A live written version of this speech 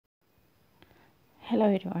Hello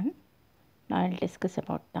everyone. Now I'll discuss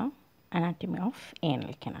about the anatomy of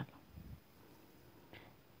anal canal.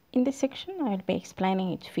 In this section I will be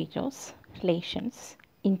explaining its features, relations,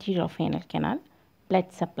 interior of anal canal,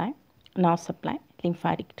 blood supply, nerve supply,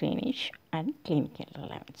 lymphatic drainage and clinical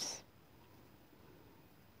relevance.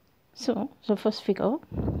 So first figure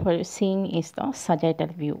what you're seeing is the sagittal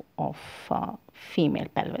view of female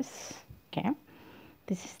pelvis. Okay,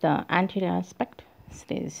 this is the anterior aspect.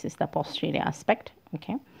 This is the posterior aspect.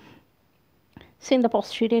 Okay. So in the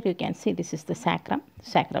posterior, you can see this is the sacrum,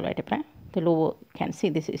 sacral vertebrae. The lower, you can see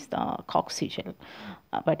this is the coccygeal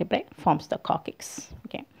vertebrae, forms the coccyx.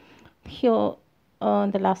 Okay. Here,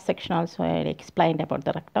 in the last section also, I explained about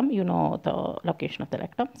the rectum. You know the location of the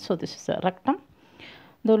rectum. So this is the rectum.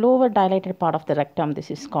 The lower dilated part of the rectum, this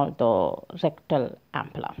is called the rectal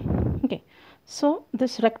ampulla. Okay. So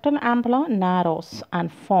this rectal ampulla narrows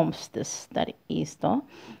and forms this, that is the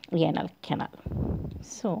anal canal.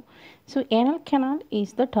 So anal canal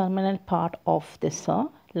is the terminal part of this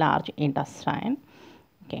large intestine,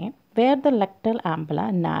 okay, where the rectal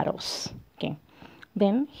ampulla narrows. Okay.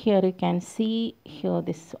 Then here you can see here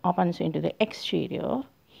this opens into the exterior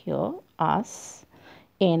here as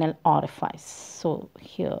anal orifice. So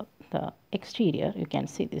here the exterior you can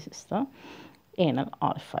see this is the anal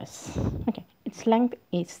orifice. Okay, its length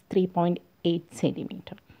is 3.8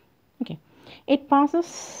 centimeter. Okay, it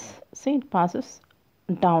passes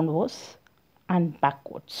downwards and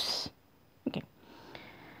backwards. Okay,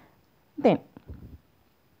 then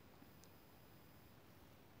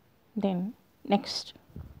next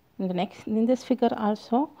in this figure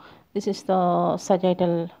also, this is the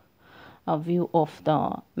sagittal view of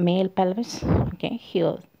the male pelvis. Okay,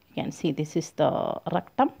 here you can see this is the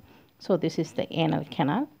rectum. So this is the anal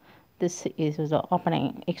canal. This is the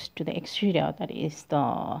opening to the exterior, that is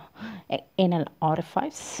the anal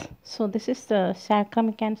orifice. So this is the sacrum,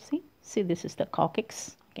 you can see. See, this is the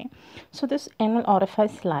coccyx. Okay, so this anal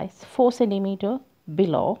orifice lies 4 centimeter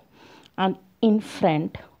below and in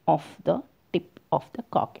front of the tip of the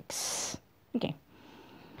coccyx. Okay.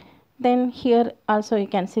 Then here also you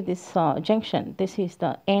can see this junction. This is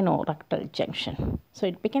the anorectal junction. So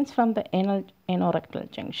it begins from the anorectal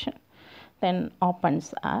junction, then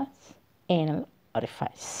opens as anal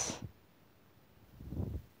orifice.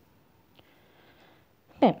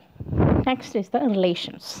 Then next is the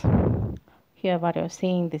relations. Here what you're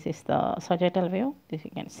seeing, this is the sagittal view. This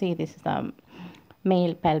you can see this is the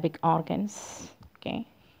male pelvic organs. Okay,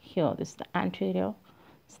 here this is the anterior,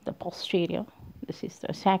 this is the posterior, this is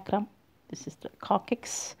the sacrum, this is the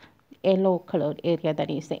coccyx, yellow colored area, that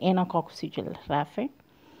is the anococcygeal raphe.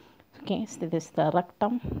 Okay, so this is the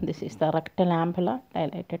rectum, this is the rectal ampulla,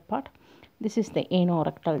 dilated part, this is the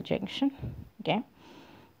anorectal junction. Okay,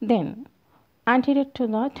 then anterior to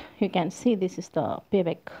that you can see this is the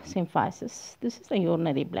pubic symphysis, this is the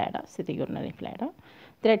urinary bladder. See the urinary bladder,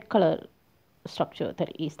 the red color structure,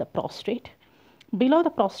 that is the prostate. Below the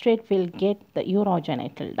prostate we'll get the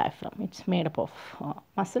urogenital diaphragm. It's made up of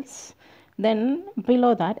muscles. Then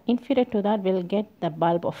below that, inferior to that, we'll get the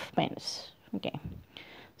bulb of penis. Okay.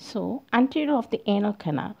 So anterior of the anal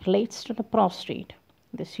canal relates to the prostate,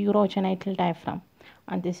 this urogenital diaphragm,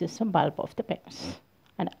 and this is the bulb of the penis.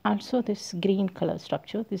 And also this green color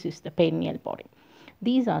structure, this is the perineal body.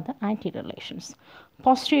 These are the anterior relations.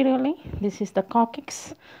 Posteriorly, this is the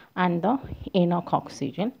coccyx and the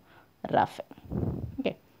anococcygeal raphe.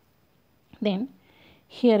 Okay. Then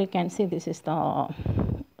here you can see this is the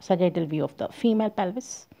sagittal view of the female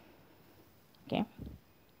pelvis. Okay.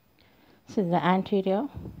 So the anterior,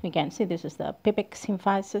 you can see this is the pubic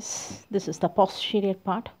symphysis. This is the posterior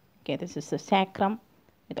part. Okay, this is the sacrum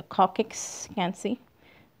with the coccyx, you can see.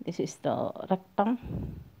 This is the rectum.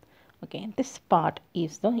 Okay, this part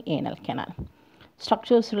is the anal canal.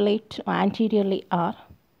 Structures relate anteriorly are,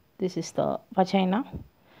 this is the vagina,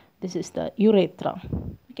 this is the urethra.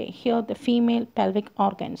 Okay, here the female pelvic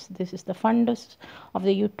organs, this is the fundus of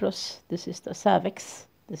the uterus, this is the cervix,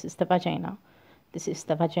 this is the vagina, this is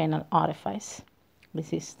the vaginal orifice,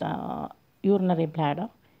 this is the urinary bladder,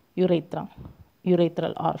 urethra,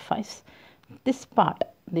 urethral orifice. This part,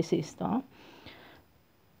 this is the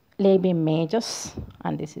labium majus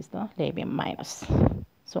and this is the labium minus.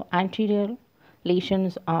 So anterior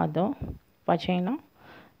lesions are the vagina,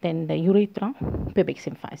 then the urethra, pubic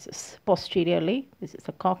symphysis. Posteriorly, this is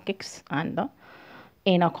the coccyx and the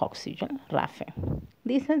anococcygeal raphe.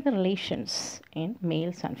 These are the relations in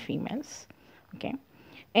males and females. Okay,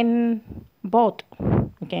 in both,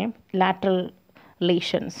 okay, lateral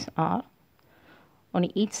lesions are on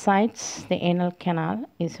each side. The anal canal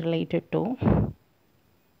is related to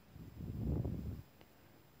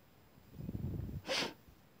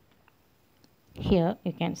here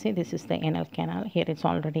you can see this is the anal canal. Here it's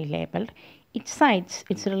already labeled. Its sides,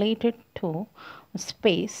 it's related to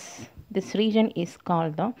space. This region is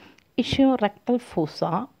called the ischiorectal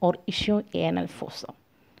fossa or ischioanal fossa.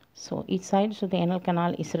 So each side of the anal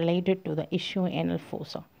canal is related to the ischioanal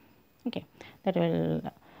fossa. Okay, that will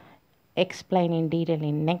explain in detail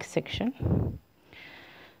in next section.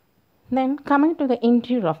 Then coming to the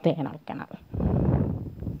interior of the anal canal.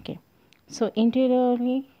 Okay, so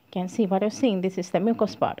interiorly you can see what you're seeing. This is the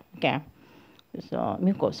mucous part. Okay, this is the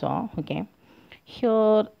mucosa. Okay,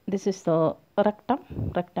 here this is the rectum.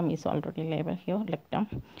 Rectum is already labeled here. Rectum.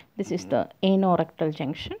 This is the anorectal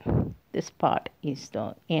junction. This part is the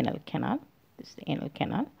anal canal. This is the anal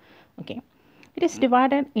canal. Okay, it is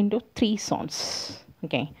divided into 3 zones.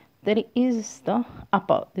 Okay, there is the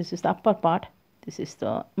upper. This is the upper part. This is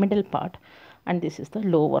the middle part, and this is the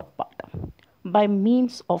lower part. By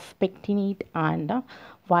means of pectinate and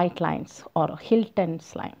white lines or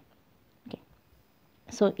Hilton's line. Okay,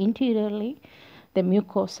 so interiorly, the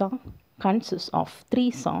mucosa consists of 3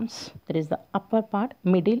 zones. There is the upper part,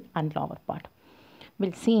 middle, and lower part.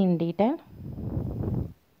 We'll see in detail.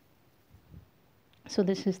 So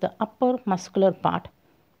this is the upper muscular part.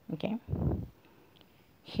 Okay,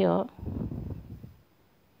 here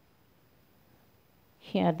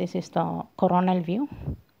this is the coronal view.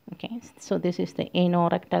 Okay, so this is the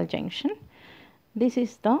anorectal junction. This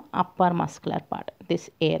is the upper muscular part. This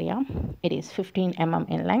area, it is 15 mm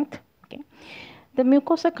in length. Okay, the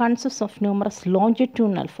mucosa consists of numerous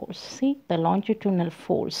longitudinal folds. See, the longitudinal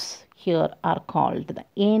folds here are called the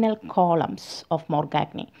anal columns of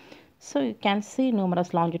Morgagni. So you can see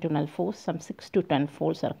numerous longitudinal folds, some 6 to 10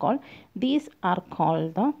 folds are called. These are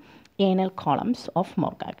called the anal columns of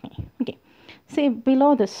Morgagni. Okay, see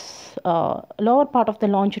below this lower part of the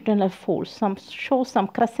longitudinal folds, show some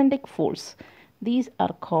crescentic folds. These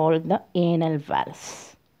are called the anal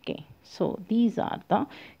valves. Okay, so these are the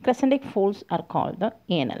crescentic folds are called the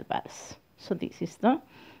anal valves. So this is the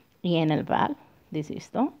anal valve. This is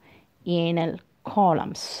the anal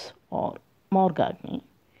columns or Morgagni.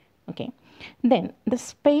 Okay, then the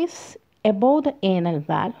space above the anal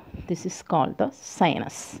valve, this is called the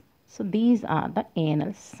sinus. So these are the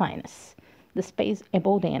anal sinus. The space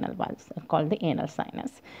above the anal valves are called the anal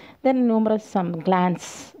sinus. Then numerous some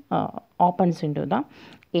glands opens into the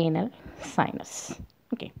anal sinus.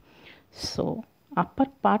 Okay, so upper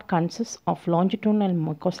part consists of longitudinal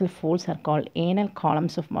mucosal folds are called anal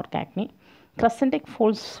columns of Morgagni. Crescentic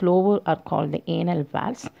folds lower are called the anal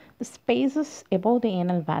valves. The spaces above the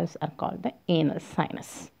anal valves are called the anal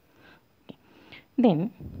sinus. Okay.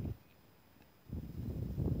 Then,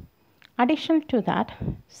 additional to that,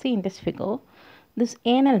 see in this figure, these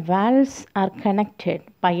anal valves are connected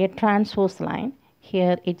by a transverse line.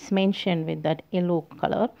 Here it's mentioned with that yellow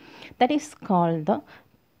color. That is called the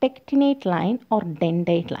pectinate line or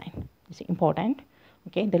dentate line. It's important.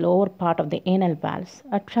 Okay, the lower part of the anal valves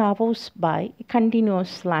are traversed by a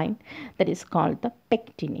continuous line that is called the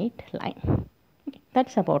pectinate line. Okay,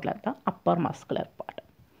 that's about like the upper muscular part.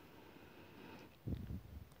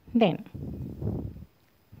 Then,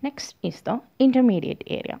 next is the intermediate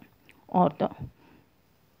area or the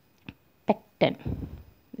pecten.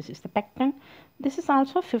 This is the pecten. This is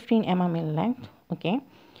also 15 mm in length. Okay,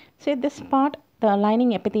 so this part, the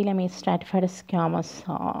lining epithelium is stratified squamous,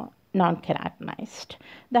 non-keratinized.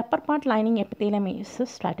 The upper part lining epithelium is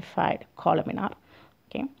stratified columnar.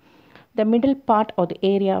 Okay, the middle part of the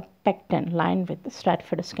area pecten lined with the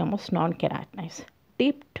stratified squamous, non-keratinized.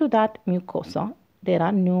 Deep to that mucosa, there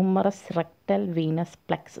are numerous rectal venous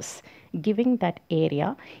plexus, giving that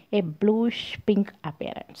area a bluish pink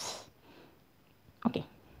appearance. Okay,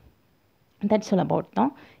 that's all about the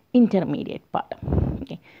intermediate part.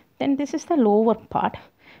 Okay, then this is the lower part.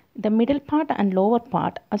 The middle part and lower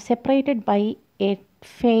part are separated by a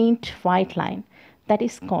faint white line that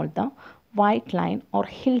is called the white line or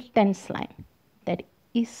Hilton's line. That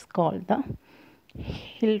is called the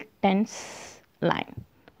Hilton's line.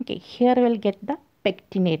 Okay, here we will get the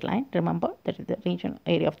pectinate line. Remember, that is the region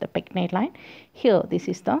area of the pectinate line. Here, this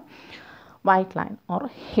is the white line or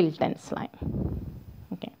Hilton's line.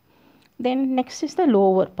 Okay, then next is the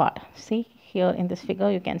lower part. See here in this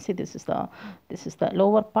figure, you can see this is the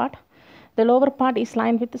lower part. The lower part is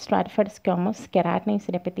lined with the stratified squamous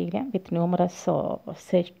keratinized epithelium with numerous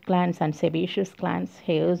sedge glands and sebaceous glands.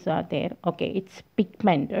 Hairs are there. Okay, it's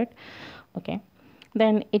pigmented. Okay,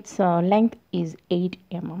 then its length is 8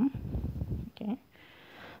 mm. Okay,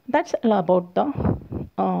 that's all about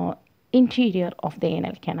the interior of the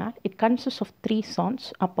anal canal. It consists of three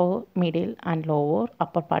zones: upper, middle, and lower.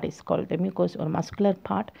 Upper part is called the mucous or muscular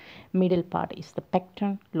part. Middle part is the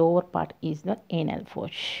pecten. Lower part is the anal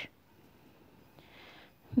fosse.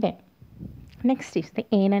 Then, next is the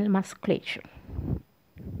anal musculature.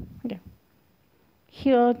 Okay.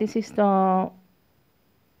 Here, this is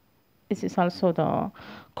also the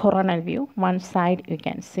coronal view. One side you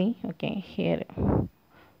can see. Okay, here.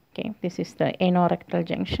 Okay, this is the anorectal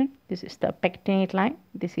junction. This is the pectinate line.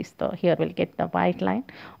 This is the, here we'll get the white line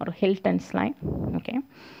or Hilton's line. Okay.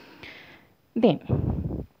 Then,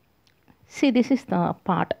 see, this is the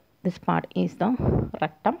part. This part is the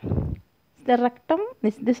rectum. The rectum,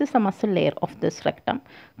 this is the muscle layer of this rectum,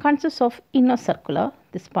 consists of inner circular.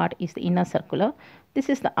 This part is the inner circular. This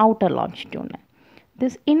is the outer longitudinal.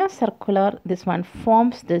 This inner circular, this one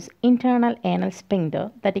forms this internal anal sphincter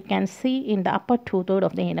that you can see in the upper two-thirds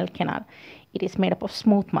of the anal canal. It is made up of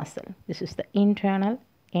smooth muscle. This is the internal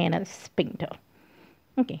anal sphincter.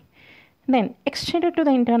 Okay. Then extended to the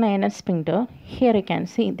internal anal sphincter, here you can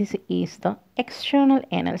see this is the external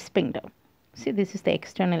anal sphincter. See, this is the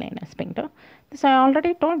external anal sphincter. This I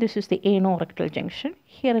already told, this is the anorectal junction.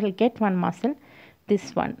 Here it will get one muscle.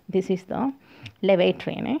 This one, this is the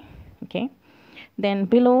levator ani. Okay. Then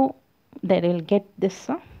below there will get this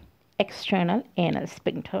external anal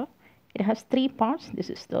sphincter. It has three parts. This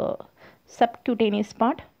is the subcutaneous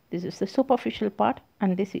part, this is the superficial part,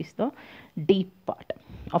 and this is the deep part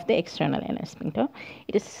of the external anal sphincter.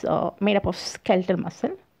 It is made up of skeletal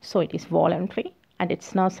muscle, so it is voluntary, and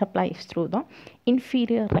its nerve supply is through the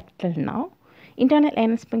inferior rectal nerve. Internal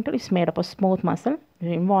anal sphincter is made up of smooth muscle,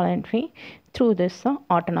 involuntary, through this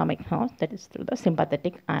autonomic nerve, that is through the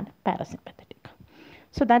sympathetic and parasympathetic.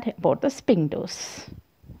 So that about the sphincters.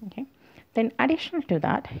 Okay. Then additional to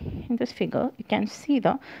that, in this figure, you can see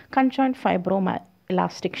the conjoint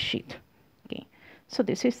fibroelastic sheath. Okay. So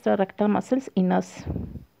this is the rectal muscles, inner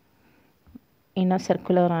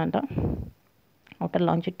circular and outer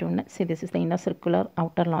longitudinal. See, this is the inner circular,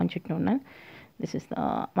 outer longitudinal. This is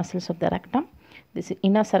the muscles of the rectum. This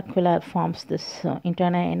inner circular forms this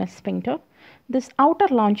internal anal sphincter. This outer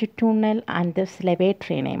longitudinal and this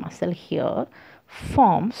levator ani muscle here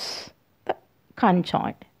forms the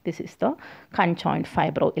conjoint. This is the conjoint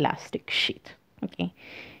fibroelastic sheath. Okay.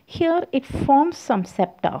 Here it forms some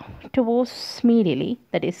septa towards medially,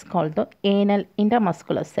 that is called the anal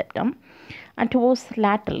intermuscular septum, and towards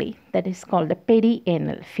laterally, that is called the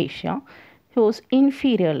perianal fascia. Towards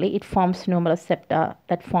inferiorly, it forms numerous septa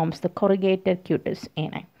that forms the corrugated cutis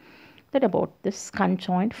ani. That about this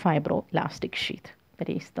conjoint fibroelastic sheath. That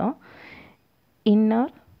is the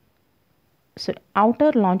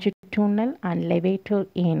outer longitudinal and levator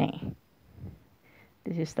ani.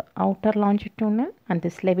 This is the outer longitudinal, and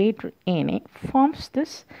this levator ani forms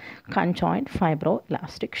this conjoint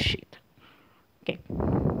fibroelastic sheath. Okay.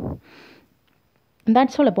 And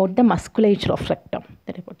that's all about the musculature of rectum.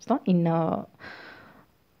 That is the inner.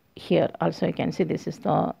 Here also you can see this is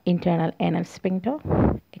the internal anal sphincter,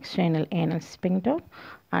 external anal sphincter,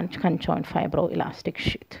 and conjoint fibroelastic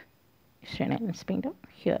sheath. External anal sphincter.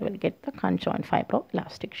 Here we'll get the conjoint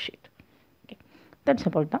fibroelastic sheath. Okay. That's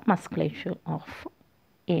about the musculature of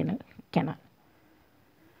anal canal.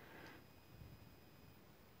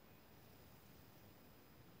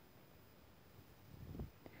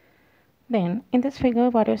 Then in this figure,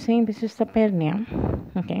 what you're seeing, this is the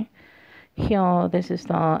perineum. Okay. Here, this is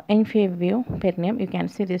the inferior view perineum. You can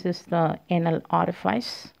see this is the anal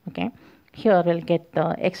orifice. Okay. Here we'll get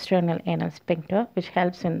the external anal sphincter, which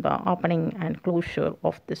helps in the opening and closure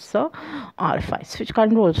of this orifice, which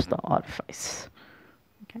controls the orifice.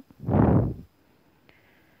 Okay.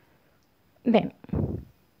 Then,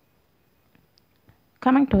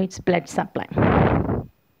 coming to its blood supply.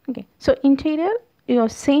 Okay. So interior, you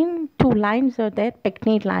have seen two lines are there,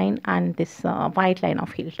 pectinate line and this white line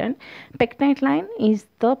of Hilton. Pectinate line is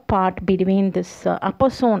the part between this upper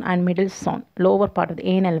zone and middle zone, lower part of the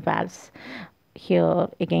anal valves. Here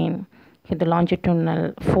again, here the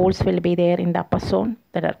longitudinal folds will be there in the upper zone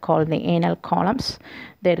that are called the anal columns.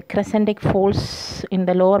 The crescentic folds in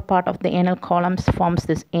the lower part of the anal columns forms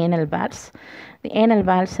this anal valves. The anal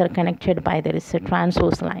valves are connected by, there is a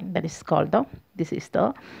transverse line that is called this is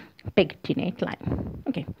the pectinate line.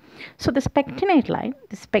 Okay. So this pectinate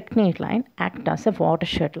line acts as a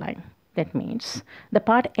watershed line. That means the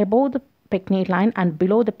part above the pectinate line and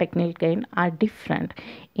below the pectinate line are different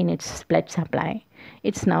in its blood supply,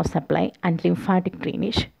 its nerve supply and lymphatic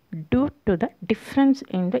drainage due to the difference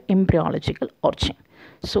in the embryological origin.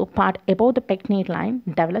 So part above the pectinate line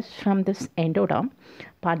develops from this endoderm,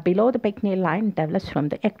 part below the pectinate line develops from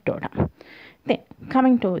the ectoderm. Then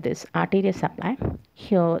coming to this arterial supply,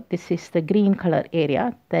 here this is the green color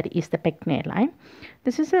area, that is the pectinal line.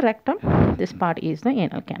 This is the rectum, this part is the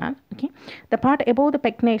anal canal. Okay, the part above the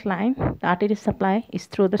pectinal line, the arterial supply is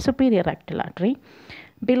through the superior rectal artery.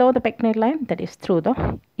 Below the pectinal line, that is through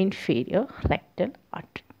the inferior rectal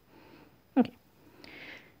artery. Okay,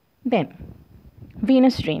 then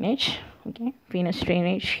venous drainage. Okay, venous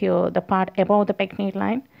drainage, here the part above the pectinal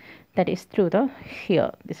line, that is through the,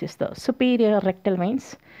 here this is the superior rectal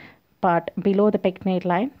veins. Part below the pectinal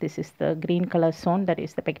line, this is the green color zone, that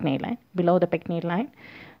is the pectinal line. Below the pectinal line,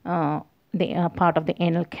 the part of the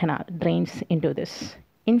anal canal drains into this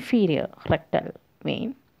inferior rectal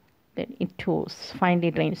vein. Then it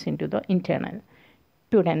finally drains into the internal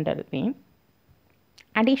pudendal vein.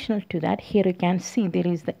 Additional to that, here you can see there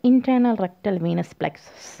is the internal rectal venous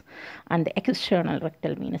plexus and the external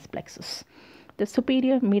rectal venous plexus. The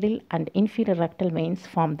superior, middle and inferior rectal veins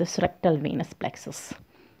form this rectal venous plexus.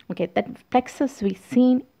 Okay, that plexus we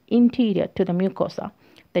seen interior to the mucosa,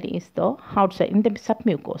 that is the outside in the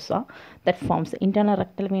submucosa, that forms the internal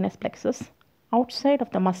rectal venous plexus. Outside of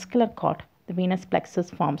the muscular cord, the venous plexus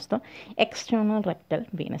forms the external rectal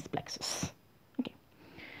venous plexus. Okay,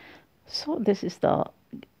 so this is the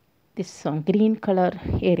green color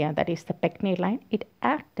area, that is the pectinal line. It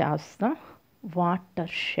acts as the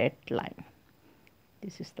watershed line.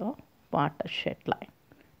 This is the watershed line.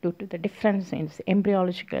 Due to the difference in its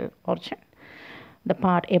embryological origin, the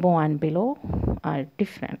part above and below are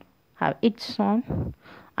different, have its own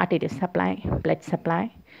arterial supply, blood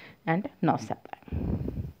supply and nerve supply.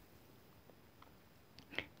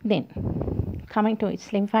 Then coming to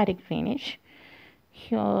its lymphatic drainage,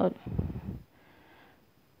 here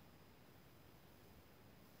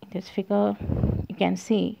in this figure you can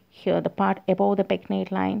see here the part above the pectinal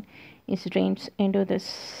line is drains into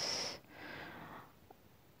this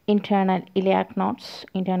internal iliac nodes.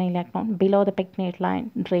 Below the pectinal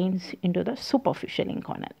line drains into the superficial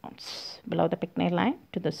inguinal nodes. Below the pectinal line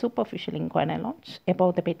to the superficial inguinal nodes.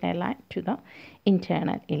 Above the pectinal line to the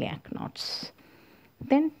internal iliac nodes.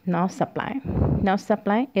 Then nerve supply. Nerve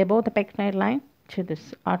supply above the pectinal line to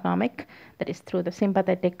this autonomic, that is through the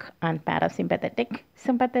sympathetic and parasympathetic.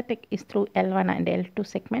 Sympathetic is through L1 and L2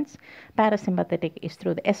 segments. Parasympathetic is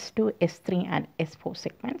through the S2, S3 and S4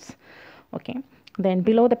 segments. Okay. Then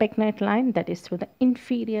below the pectinal line, that is through the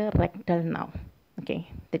inferior rectal nerve. Okay,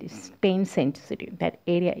 that is pain sensitive. That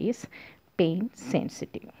area is pain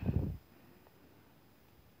sensitive.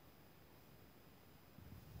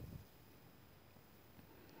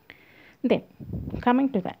 Then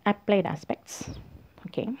coming to the applied aspects.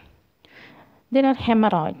 Okay, there are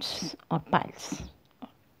hemorrhoids or piles.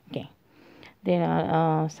 Okay, there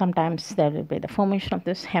are sometimes there will be the formation of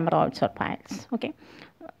this hemorrhoids or piles. Okay,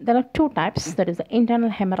 there are two types, that is the internal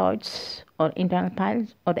hemorrhoids or internal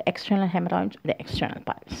piles, or the external hemorrhoids or the external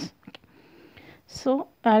piles. Okay. So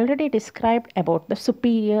I already described about the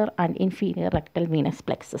superior and inferior rectal venous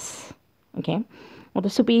plexus. Okay, or the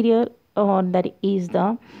superior, that is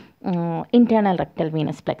the internal rectal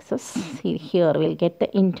venous plexus. See, here we'll get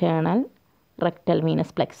the internal rectal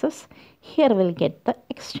venous plexus. Here we'll get the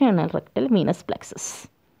external rectal venous plexus.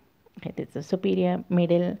 Okay, this is the superior,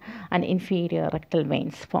 middle and inferior rectal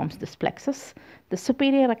veins forms this plexus. The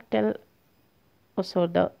superior rectal, also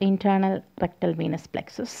the internal rectal venous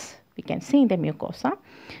plexus, we can see in the mucosa.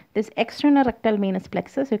 This external rectal venous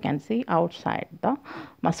plexus you can see outside the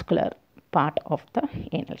muscular part of the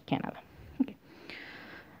anal canal. Okay.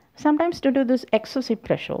 Sometimes due to this excessive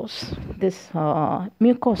pressures, this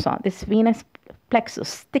mucosa, this venous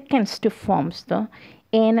plexus thickens to forms the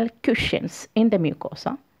anal cushions in the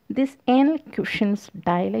mucosa. This anal cushions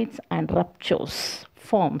dilates and ruptures,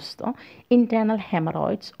 forms the internal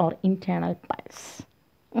hemorrhoids or internal piles.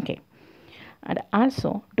 Okay, and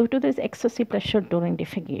also due to this excessive pressure during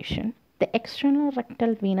defecation, the external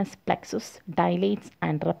rectal venous plexus dilates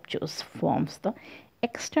and ruptures, forms the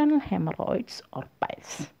external hemorrhoids or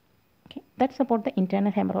piles. Okay, that's about the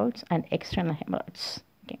internal hemorrhoids and external hemorrhoids.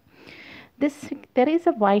 Okay, there is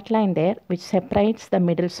a white line there which separates the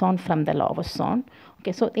middle zone from the lower zone.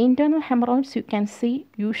 Okay, so the internal hemorrhoids you can see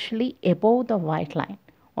usually above the white line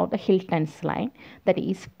or the Hilton's line, that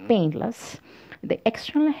is painless. The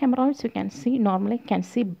external hemorrhoids you can see normally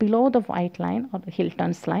below the white line or the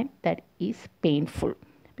Hilton's line, that is painful.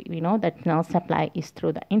 We know that nerve supply is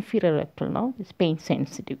through the inferior rectal nerve, is pain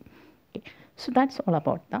sensitive. Okay. So that's all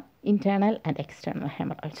about the internal and external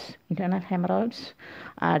hemorrhoids. Internal hemorrhoids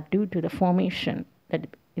are due to the formation,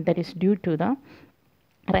 that is due to the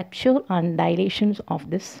rupture and dilations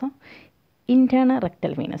of this internal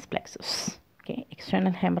rectal venous plexus. Okay,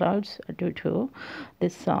 external hemorrhoids are due to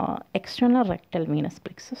this external rectal venous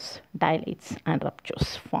plexus dilates and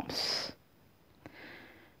ruptures forms.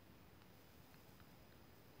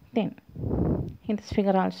 Then in this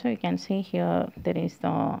figure also you can see here there is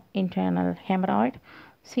the internal hemorrhoid.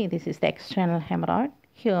 See, this is the external hemorrhoid.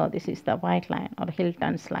 Here this is the white line or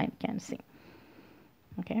Hilton's line, you can see.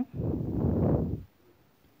 Okay.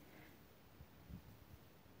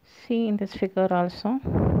 See in this figure also.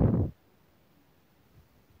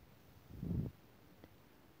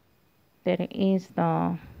 There is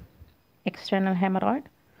the external hemorrhoid.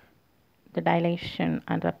 The dilation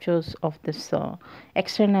and ruptures of this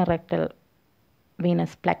external rectal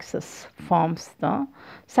venous plexus forms the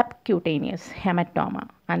subcutaneous hematoma,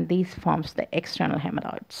 and these forms the external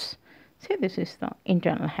hemorrhoids. See, this is the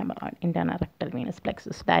internal hemorrhoid, internal rectal venous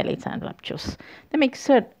plexus dilates and ruptures. The mixed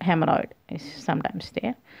hemorrhoid is sometimes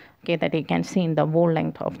there, okay, that you can see in the whole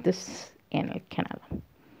length of this anal canal.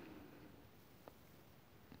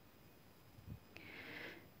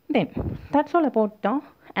 Then that's all about the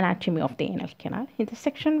anatomy of the anal canal. In this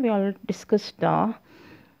section we all discussed the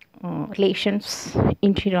relations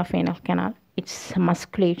interior of anal canal, its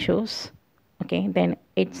musculatures, okay, then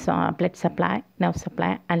its blood supply, nerve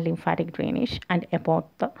supply and lymphatic drainage, and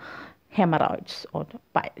about the hemorrhoids or the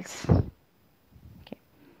piles. Okay.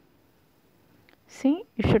 See,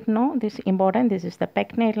 you should know this important. This is the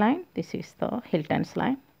pectinate line, this is the Hilton's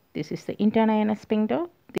line, this is the internal anus sphincter,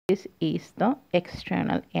 this is the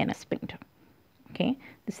external anus sphincter. Okay,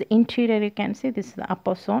 this is the interior, you can see this is the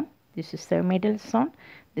upper zone, this is the middle zone,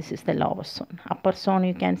 this is the lower zone. Upper zone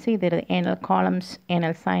you can see there are the anal columns,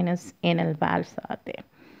 anal sinus, anal valves are there.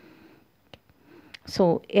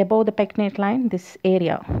 So above the pectinate line, this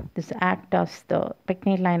area, this act as the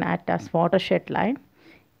pectinate line act as watershed line.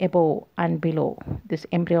 Above and below this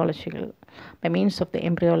embryological, by means of the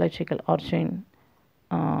embryological origin,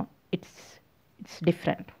 it's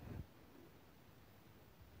different.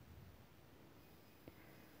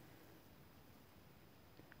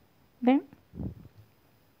 Then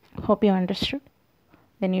hope you understood.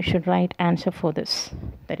 Then you should write answer for this,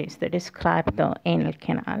 that is the describe the anal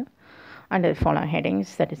canal under the following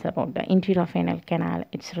headings, that is about the interior of anal canal,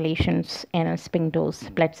 its relations, anal sphincters,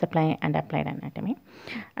 blood supply and applied anatomy.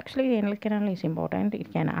 Actually the anal canal is important.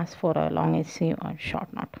 It can ask for a long essay or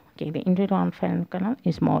short note. Okay, the interior of anal canal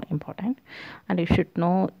is more important, and you should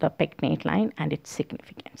know the pectinate line and its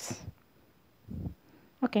significance.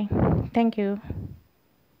 Okay, thank you.